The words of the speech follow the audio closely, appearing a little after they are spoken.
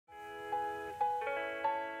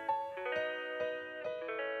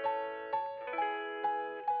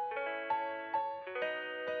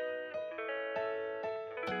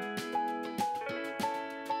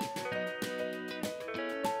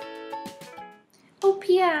Oh,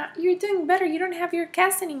 Pia, you're doing better. You don't have your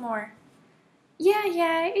cast anymore. Yeah,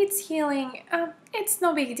 it's healing. It's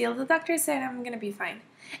no big deal. The doctor said I'm gonna be fine.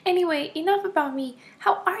 Anyway, enough about me.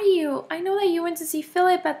 How are you? I know that you went to see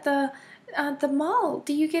Philip at the mall.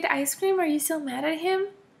 Did you get ice cream? Are you still mad at him?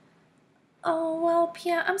 Oh, well,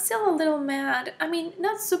 Pia, I'm still a little mad. I mean,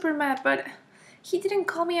 not super mad, but he didn't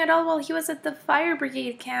call me at all while he was at the fire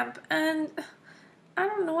brigade camp, and I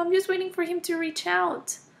don't know, I'm just waiting for him to reach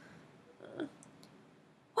out.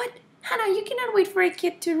 What? Hannah, you cannot wait for a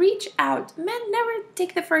kid to reach out. Men never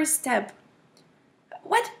take the first step.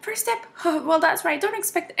 What? First step? Well, that's right. Don't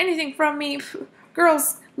expect anything from me.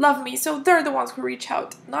 Girls love me, so they're the ones who reach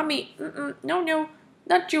out. Not me. No.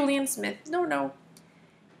 Not Julian Smith. No.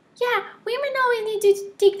 Yeah, women always need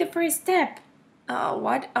to take the first step.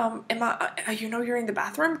 What? Emma, you're in the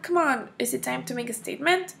bathroom? Come on. Is it time to make a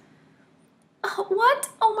statement? What?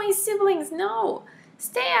 Oh, my siblings, no.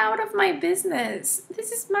 Stay out of my business.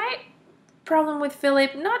 This is my problem with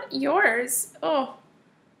Philip, not yours. Oh.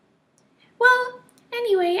 Well,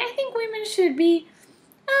 anyway, I think women should be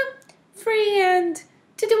free and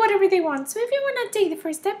to do whatever they want. So if you want to take the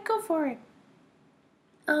first step, go for it.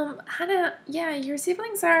 Hannah, yeah, your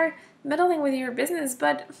siblings are meddling with your business,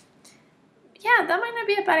 but yeah, that might not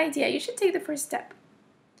be a bad idea. You should take the first step.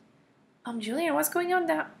 Julian, what's going on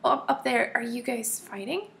up there? Are you guys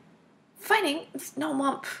fighting? Fighting? No,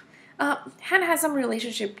 Mom. Hannah has some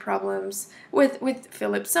relationship problems with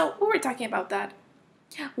Philip, so we were talking about that.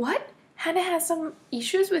 What? Hannah has some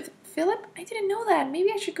issues with Philip? I didn't know that.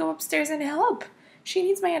 Maybe I should go upstairs and help. She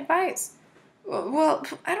needs my advice. Well,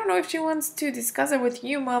 I don't know if she wants to discuss it with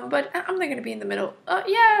you, Mom, but I'm not gonna be in the middle.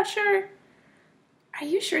 Yeah, sure. Are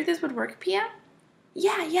you sure this would work, Pia?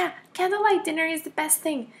 Yeah. Candlelight dinner is the best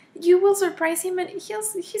thing. You will surprise him and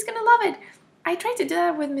he's gonna love it. I tried to do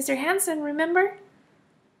that with Mr. Hanson, remember?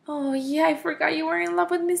 Oh, yeah, I forgot you were in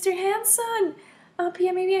love with Mr. Hanson.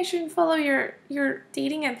 Pia, maybe I shouldn't follow your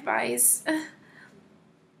dating advice.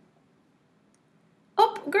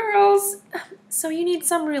 Oh, girls. So you need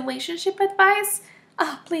some relationship advice?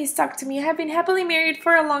 Please talk to me. I have been happily married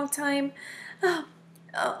for a long time.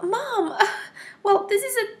 Mom, well, this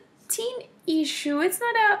is a teen issue. It's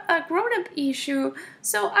not a grown-up issue.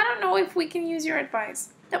 So I don't know if we can use your advice.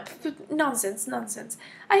 No, nonsense.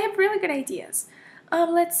 I have really good ideas.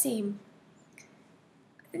 Let's see.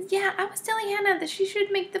 Yeah, I was telling Hannah that she should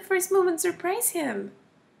make the first move and surprise him.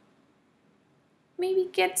 Maybe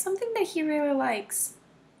get something that he really likes.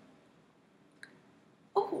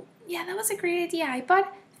 Oh, yeah, that was a great idea. I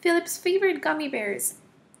bought Philip's favorite gummy bears.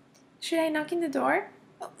 Should I knock in the door?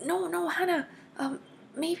 Oh, no, Hannah.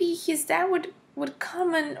 Maybe his dad would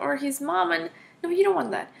come or his mom and no, you don't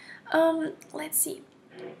want that. Let's see.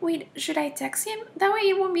 Wait, should I text him? That way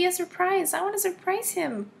it won't be a surprise. I want to surprise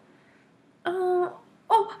him. Oh,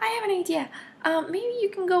 I have an idea. Maybe you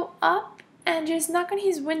can go up and just knock on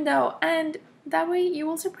his window, and that way you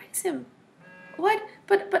will surprise him. What?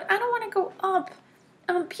 But I don't want to go up.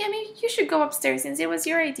 Pia, maybe you should go upstairs since it was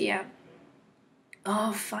your idea.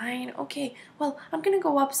 Oh, fine. Okay. Well, I'm gonna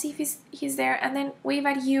go up, see if he's there, and then wave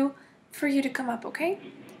at you for you to come up, okay?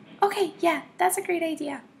 Okay, yeah, that's a great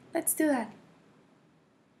idea. Let's do that.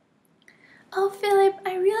 Oh, Philip,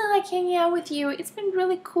 I really like hanging out with you. It's been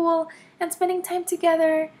really cool and spending time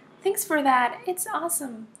together. Thanks for that. It's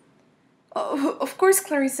awesome. Oh, of course,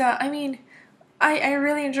 Clarissa. I mean, I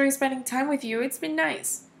really enjoy spending time with you. It's been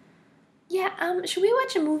nice. Yeah, should we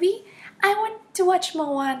watch a movie? I want to watch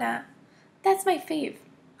Moana. That's my fave.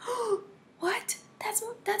 What? That's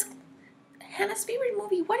Hannah's favorite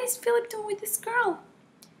movie. What is Philip doing with this girl?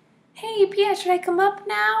 Hey, Pia, should I come up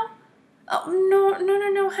now? Oh,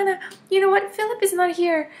 no, Hannah. You know what? Philip is not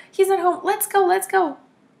here. He's not home. Let's go.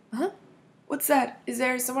 Huh? What's that? Is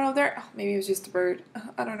there someone out there? Oh, maybe it was just a bird.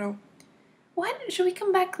 I don't know. What? Should we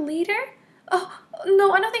come back later? Oh,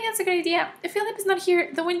 no, I don't think that's a good idea. If Philip is not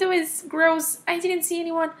here, the window is gross. I didn't see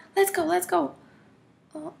anyone. Let's go.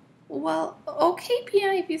 Well, okay,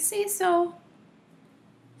 Pia, if you say so.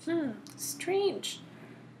 Strange.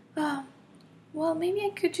 Well, maybe I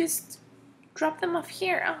could just drop them off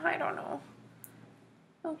here. I don't know.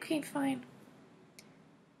 Okay, fine.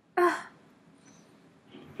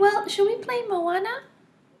 Well, should we play Moana?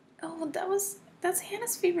 Oh, that's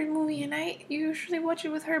Hannah's favorite movie, and I usually watch it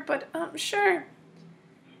with her, but sure.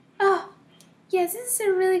 Oh, yes, this is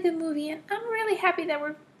a really good movie, and I'm really happy that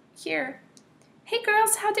we're here. Hey,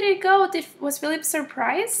 girls, how did it go? Was Philip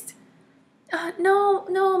surprised? No,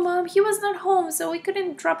 Mom, he was not home, so we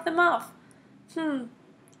couldn't drop them off.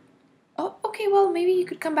 Oh, okay, well, maybe you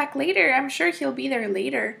could come back later. I'm sure he'll be there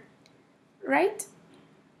later. Right?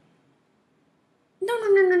 No, no,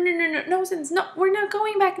 no, no, no, no, no, no, sense. No, we're not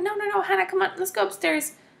going back. No, no, no, Hannah, come on, let's go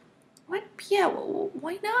upstairs. What? Yeah,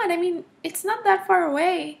 why not? I mean, it's not that far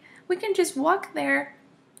away. We can just walk there.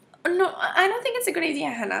 No, I don't think it's a good idea,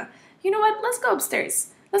 Hannah. You know what? Let's go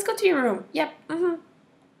upstairs. Let's go to your room. Yep. Mm-hmm.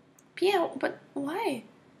 Yeah, but why?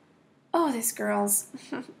 Oh, these girls.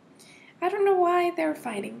 I don't know why they're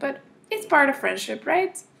fighting, but it's part of friendship,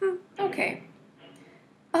 right? Okay.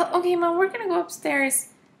 Okay, Mom, we're gonna go upstairs.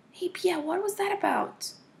 Hey, Pia, what was that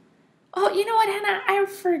about? Oh, you know what, Hannah? I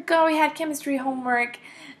forgot we had chemistry homework.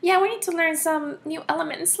 Yeah, we need to learn some new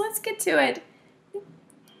elements. Let's get to it.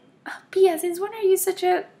 Pia, since when are you such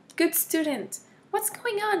a good student? What's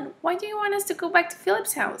going on? Why do you want us to go back to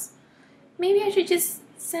Philip's house? Maybe I should just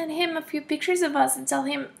send him a few pictures of us and tell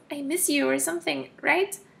him I miss you or something,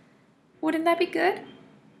 right? Wouldn't that be good?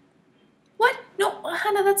 What? No,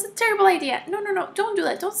 Hannah, that's a terrible idea. No, no, no, don't do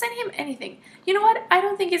that. Don't send him anything. You know what? I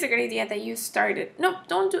don't think it's a good idea that you started. No,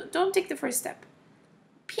 don't take the first step.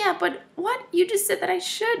 Yeah, but what? You just said that I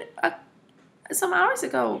should some hours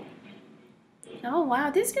ago. Oh, wow,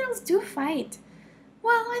 these girls do fight.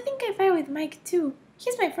 Well, I think I fight with Mike too.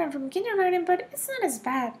 He's my friend from kindergarten, but it's not as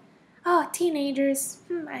bad. Oh, teenagers.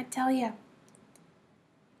 I tell ya.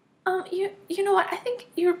 You know what? I think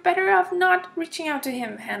you're better off not reaching out to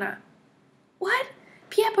him, Hannah. What?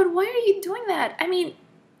 Pia, but why are you doing that? I mean,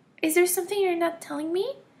 is there something you're not telling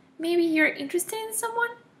me? Maybe you're interested in someone?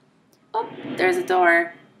 Oh, there's a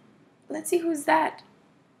door. Let's see who's that.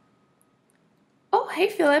 Oh, hey,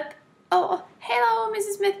 Philip. Oh, hello,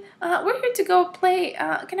 Mrs. Smith. We're here to go play.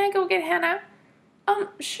 Can I go get Hannah?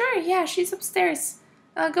 Sure, yeah, she's upstairs.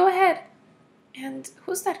 Go ahead. And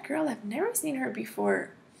who's that girl? I've never seen her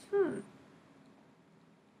before.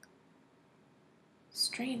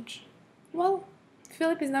 Strange. Well,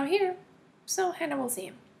 Philip is now here, so Hannah will see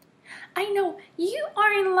him. I know, you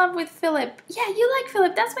are in love with Philip. Yeah, you like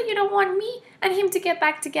Philip. That's why you don't want me and him to get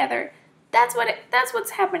back together. That's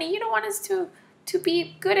what's happening. You don't want us to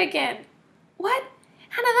be good again. What?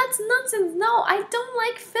 Hannah, that's nonsense. No, I don't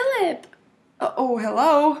like Philip. Oh,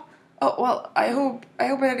 hello. Oh, well, I hope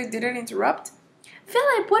I didn't interrupt.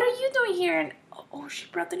 Philip, what are you doing here? And she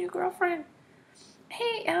brought the new girlfriend.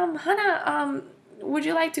 Hey, Hannah, would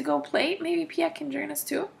you like to go play? Maybe Pia can join us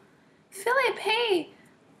too. Philip, hey,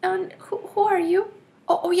 who are you?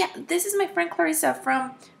 Oh yeah, this is my friend Clarissa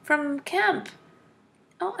from camp.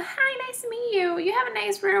 Oh, hi, nice to meet you. You have a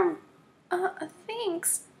nice room.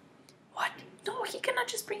 Thanks. What? No, he cannot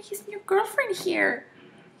just bring his new girlfriend here.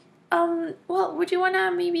 Well, would you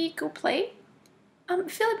wanna maybe go play?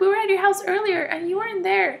 Philip, we were at your house earlier and you weren't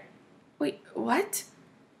there. Wait, what?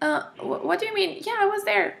 What do you mean? Yeah, I was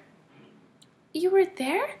there. You were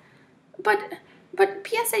there? But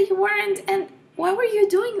Pia said you weren't, and what were you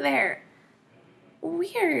doing there?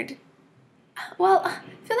 Weird. Well,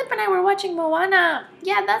 Philip and I were watching Moana.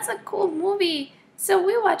 Yeah, that's a cool movie. So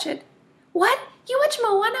we watch it. What? You watch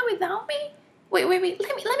Moana without me? Wait. Let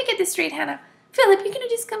me get this straight, Hannah. Philip, you're gonna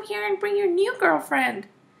just come here and bring your new girlfriend.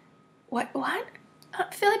 What?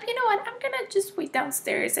 Philip, you know what? I'm gonna just wait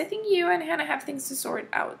downstairs. I think you and Hannah have things to sort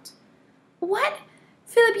out. What?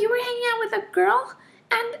 Philip, you were hanging out with a girl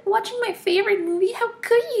and watching my favorite movie? How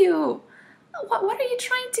could you? What are you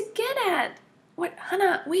trying to get at? What?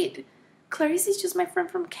 Hannah, wait. Clarice is just my friend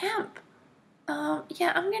from camp.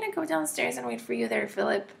 Yeah, I'm gonna go downstairs and wait for you there,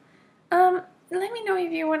 Philip. Let me know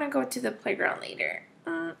if you wanna go to the playground later.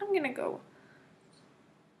 I'm gonna go.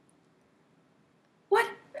 What?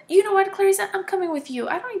 You know what, Clarissa? I'm coming with you.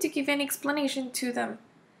 I don't need to give any explanation to them.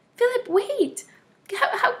 Philip, wait!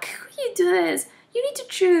 How could you do this? You need to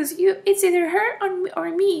choose. It's either her or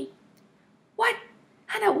me. What?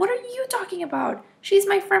 Hannah, what are you talking about? She's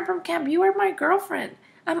my friend from camp. You are my girlfriend.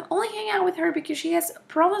 I'm only hanging out with her because she has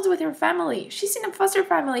problems with her family. She's in a foster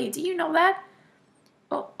family. Do you know that?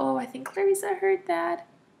 Oh, I think Clarissa heard that.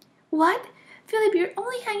 What? Philip, you're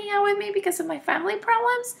only hanging out with me because of my family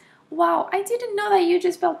problems? Wow, I didn't know that you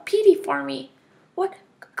just felt pity for me. What?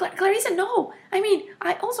 Clarissa, no. I mean,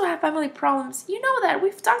 I also have family problems. You know that.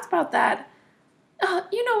 We've talked about that.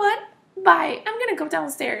 You know what? Bye. I'm gonna go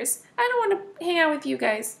downstairs. I don't want to hang out with you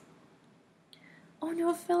guys. Oh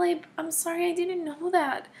no, Philip. I'm sorry I didn't know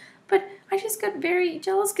that. But I just got very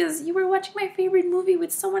jealous because you were watching my favorite movie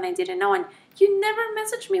with someone I didn't know and you never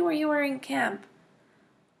messaged me where you were in camp.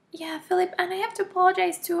 Yeah, Philip, and I have to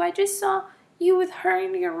apologize too. I just saw you with her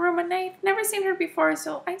in your room and I've never seen her before,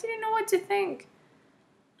 so I didn't know what to think.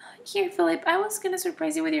 Here, Philip, I was gonna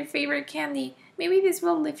surprise you with your favorite candy. Maybe this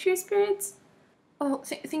will lift your spirits? Oh,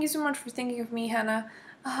 thank you so much for thinking of me, Hannah.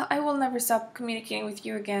 I will never stop communicating with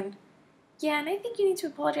you again. Yeah, and I think you need to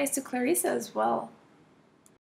apologize to Clarissa as well.